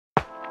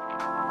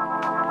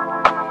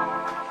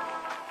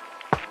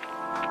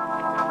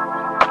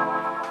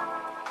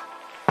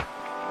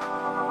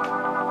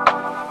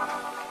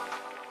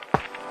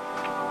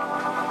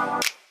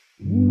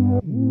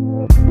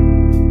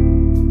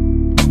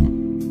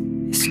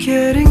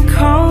getting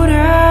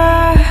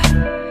colder.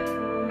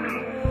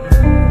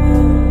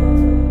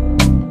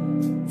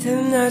 The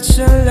nights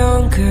are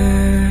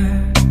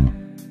longer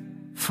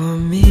for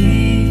me.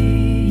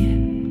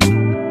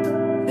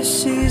 The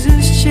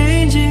season's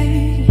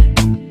changing,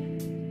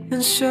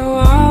 and so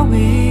are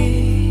we.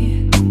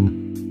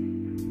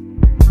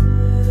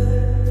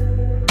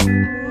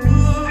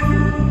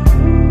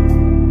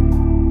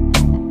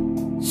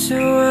 So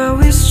are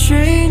we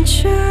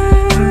strangers,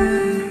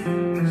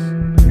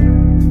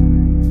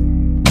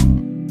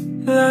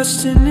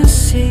 lost in the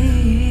sea?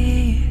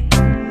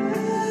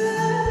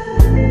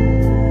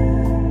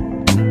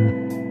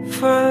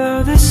 Follow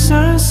the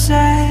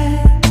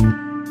sunset,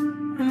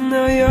 and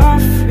now you're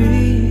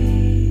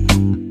free.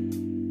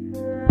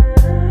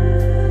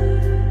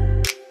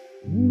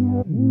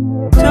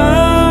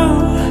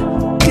 Don't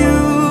you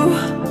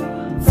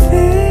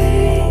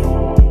think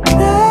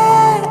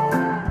that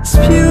it's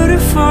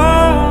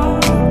beautiful?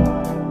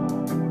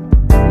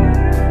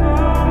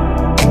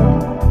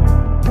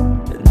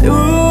 And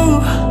ooh,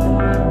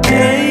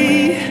 hey,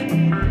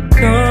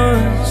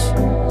 'cause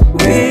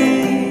we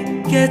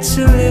get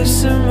to live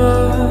some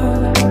more.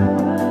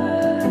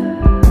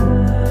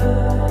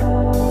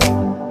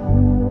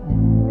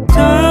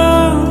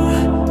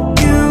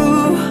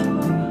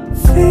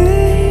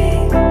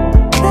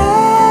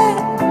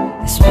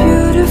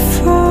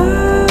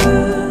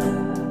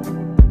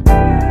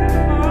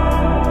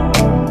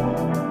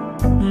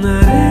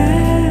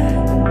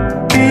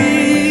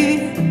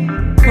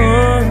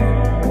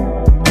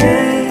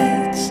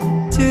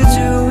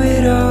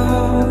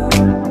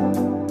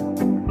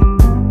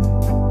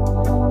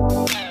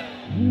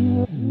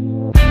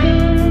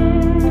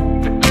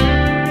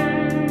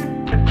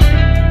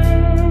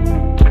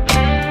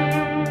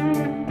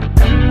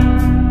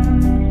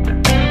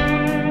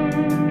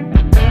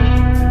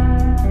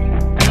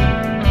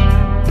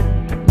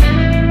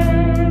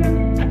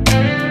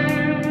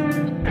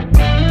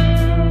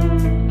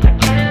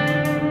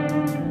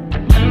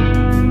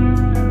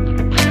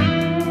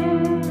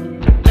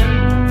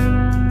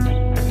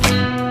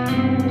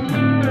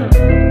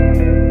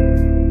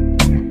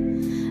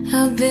 A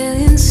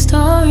billion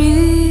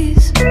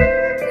stories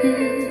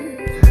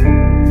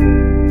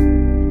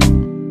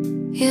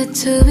yet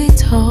to be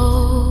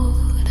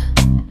told.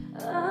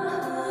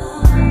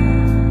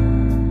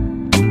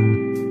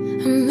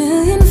 A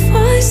million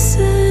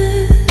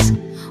voices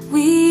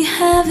we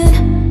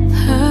haven't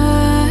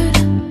heard.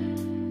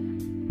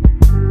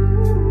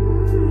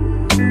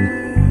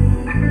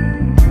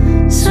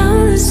 So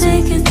let's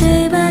take it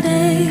day by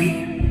day,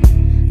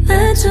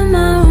 let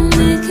tomorrow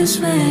make its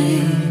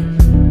way.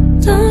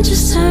 Don't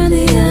just turn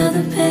the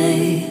other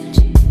page,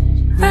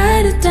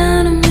 write it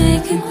down and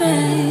make it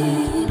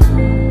great.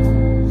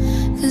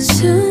 'Cause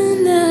you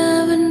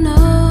never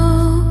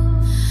know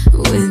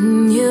when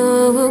you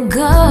will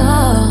go.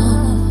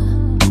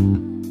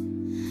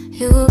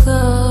 You will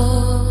go.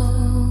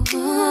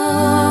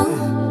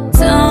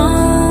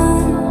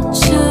 Don't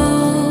you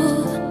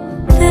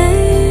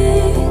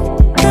think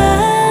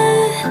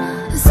that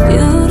it's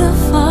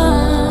beautiful?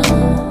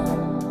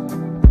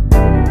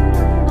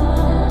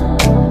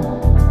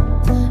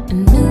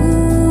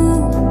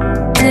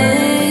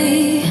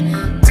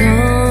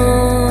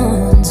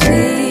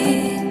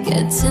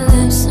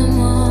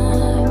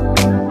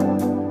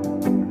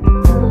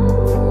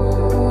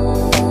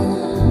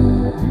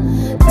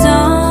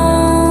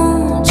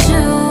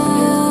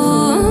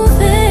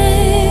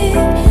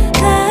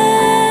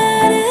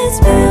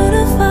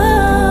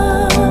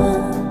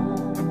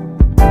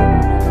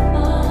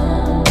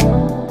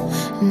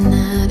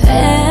 Not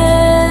everyone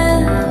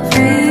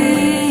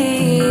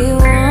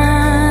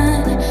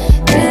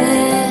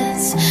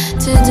gets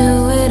to do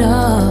it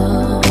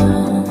all.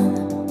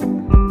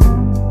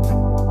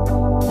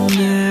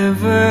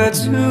 Never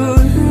too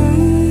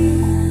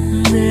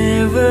late,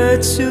 never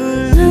too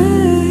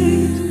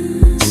late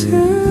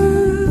to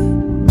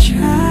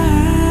try.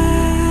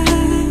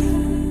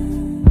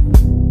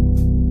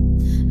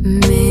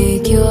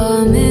 Make your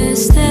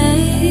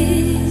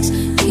mistakes,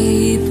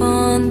 keep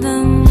on the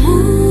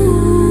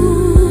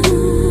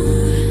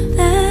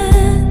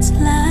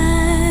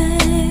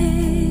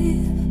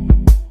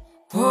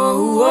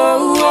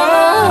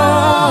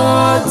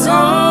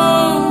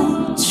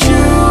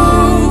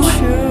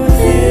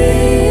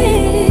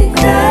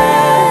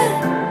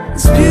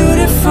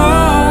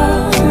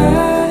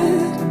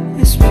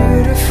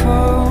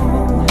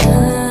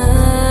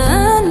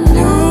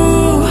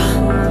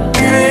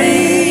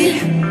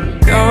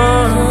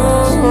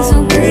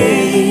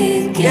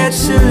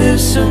to live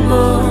some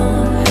more.